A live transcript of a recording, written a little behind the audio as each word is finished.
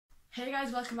Hey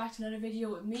guys, welcome back to another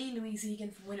video with me, Louise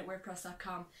Egan from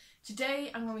Wordpress.com.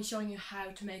 Today I'm going to be showing you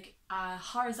how to make a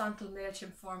horizontal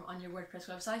Mailchimp form on your WordPress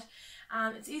website.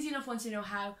 It's easy enough once you know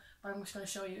how, but I'm just going to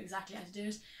show you exactly how to do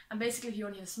it. And basically, if you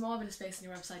only have a small bit of space on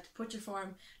your website to put your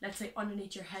form, let's say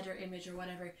underneath your header image or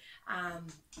whatever,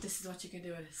 this is what you can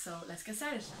do with it. So let's get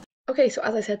started. Okay, so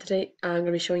as I said today, I'm going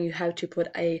to be showing you how to put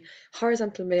a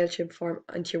horizontal Mailchimp form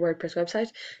onto your WordPress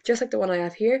website, just like the one I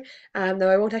have here. Now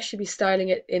I won't actually be styling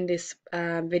it in this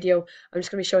video. I'm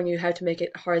just going to be showing you how to make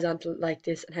it horizontal like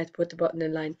this and how to put the button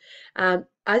in line.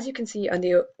 As you can see on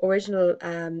the original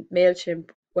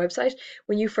Mailchimp website,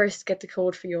 when you first get the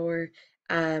code for your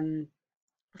sign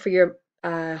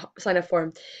up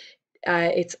form,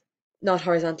 it's not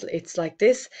horizontal, it's like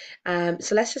this.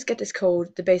 So let's just get this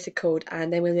code, the basic code,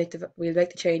 and then we'll make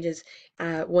the changes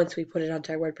once we put it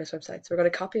onto our WordPress website. So we're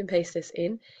going to copy and paste this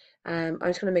in. I'm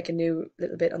just going to make a new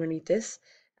little bit underneath this,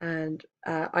 and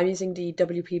I'm using the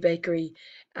WP Bakery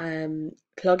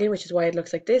plugin, which is why it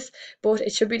looks like this, but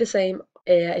it should be the same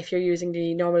if you're using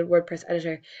the normal WordPress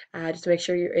editor, just to make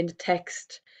sure you're in the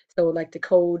text, so like the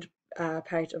code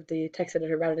part of the text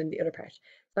editor rather than the other part.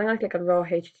 So I'm going to click on raw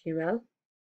HTML,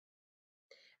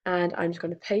 and I'm just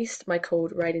going to paste my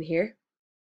code right in here.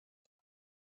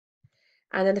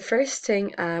 And then the first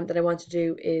thing that I want to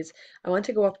do is I want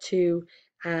to go up to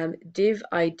Div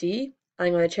Id, and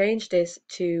I'm going to change this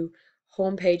to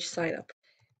homepage-signup.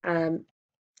 Now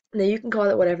you can call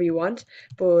it whatever you want,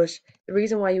 but the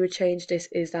reason why you would change this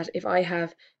is that if I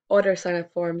have other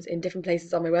sign-up forms in different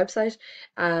places on my website,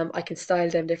 I can style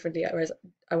them differently, whereas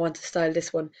I want to style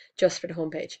this one just for the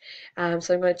homepage.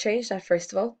 So I'm going to change that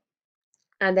first of all.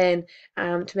 And then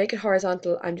to make it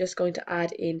horizontal, I'm just going to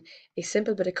add in a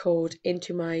simple bit of code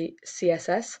into my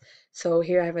CSS. So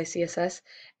here I have my CSS,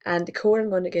 and the code I'm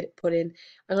going to get put in,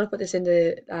 I'm going to put this in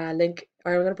the link,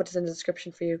 or I'm going to put this in the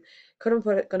description for you. Code I'm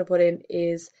going to put in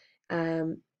is hashtag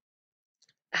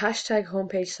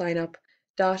homepage signup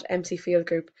dot MC field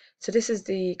group. So this is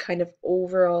the kind of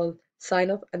overall sign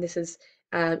up, and this is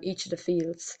each of the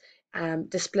fields.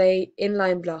 Display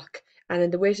inline block, and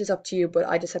then the weight is up to you, but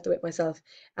I just set the weight myself.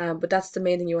 But that's the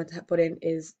main thing you want to put in,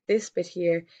 is this bit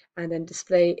here, and then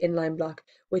display inline block,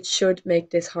 which should make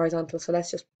this horizontal. So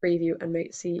let's just preview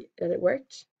and see that it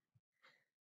worked.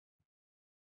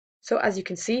 So as you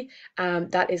can see,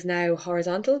 that is now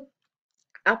horizontal.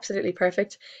 Absolutely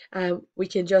perfect. We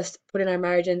can just put in our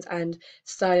margins and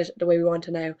style it the way we want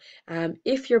to now.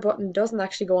 If your button doesn't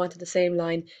actually go onto the same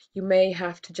line, you may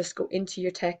have to just go into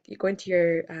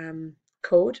your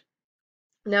code.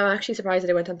 Now I'm actually surprised that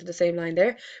it went onto the same line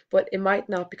there, but it might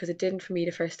not, because it didn't for me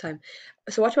the first time.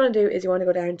 So what you want to do is you want to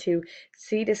go down to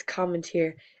see this comment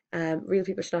here. Real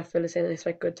people should not fill this in and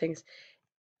expect good things.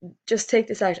 Just take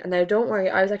this out. And now don't worry,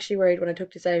 I was actually worried when I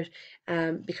took this out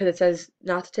because it says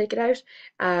not to take it out,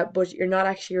 but you're not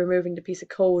actually removing the piece of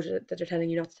code that they're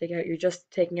telling you not to take out, you're just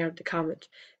taking out the comment.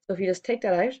 So if you just take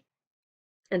that out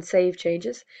and save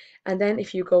changes, and then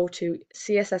if you go to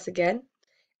CSS again,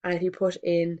 and if you put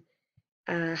in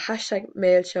hashtag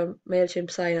Mailchimp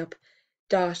signup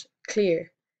dot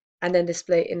clear, and then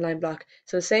display inline block.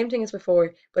 So the same thing as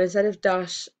before, but instead of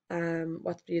dot,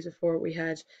 what did we use before? We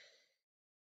had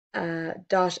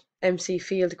dot MC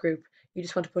field group. You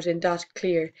just want to put in dot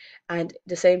clear, and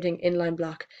the same thing, inline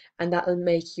block, and that will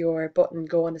make your button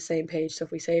go on the same page. So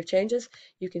if we save changes,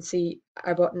 you can see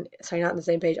our button, sorry, not on the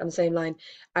same page, on the same line,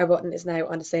 our button is now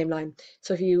on the same line.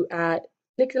 So if you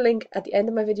click the link at the end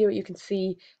of my video, you can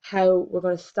see how we're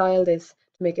going to style this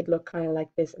to make it look kind of like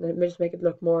this, and it may just make it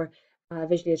look more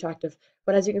visually attractive.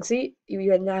 But as you can see,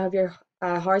 you now have your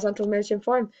horizontal Mailchimp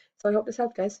form. So I hope this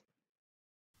helped, guys.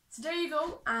 So there you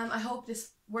go. I hope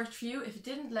this worked for you. If it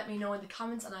didn't, let me know in the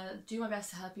comments and I'll do my best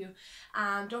to help you.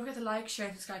 Don't forget to like, share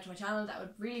and subscribe to my channel. That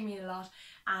would really mean a lot.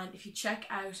 And if you check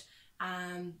out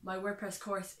my WordPress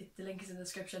course, the link is in the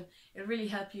description. It'll really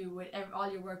help you with all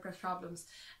your WordPress problems.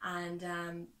 And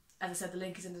as I said, the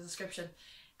link is in the description.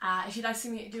 If you'd like to see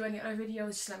me do any other videos,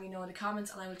 just let me know in the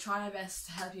comments and I will try my best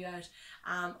to help you out.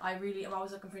 I'm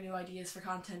always looking for new ideas for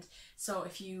content, so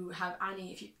if you have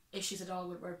any issues at all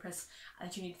with WordPress and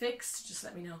that you need fixed, just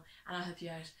let me know and I'll help you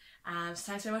out. So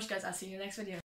thanks very much, guys. I'll see you in the next video.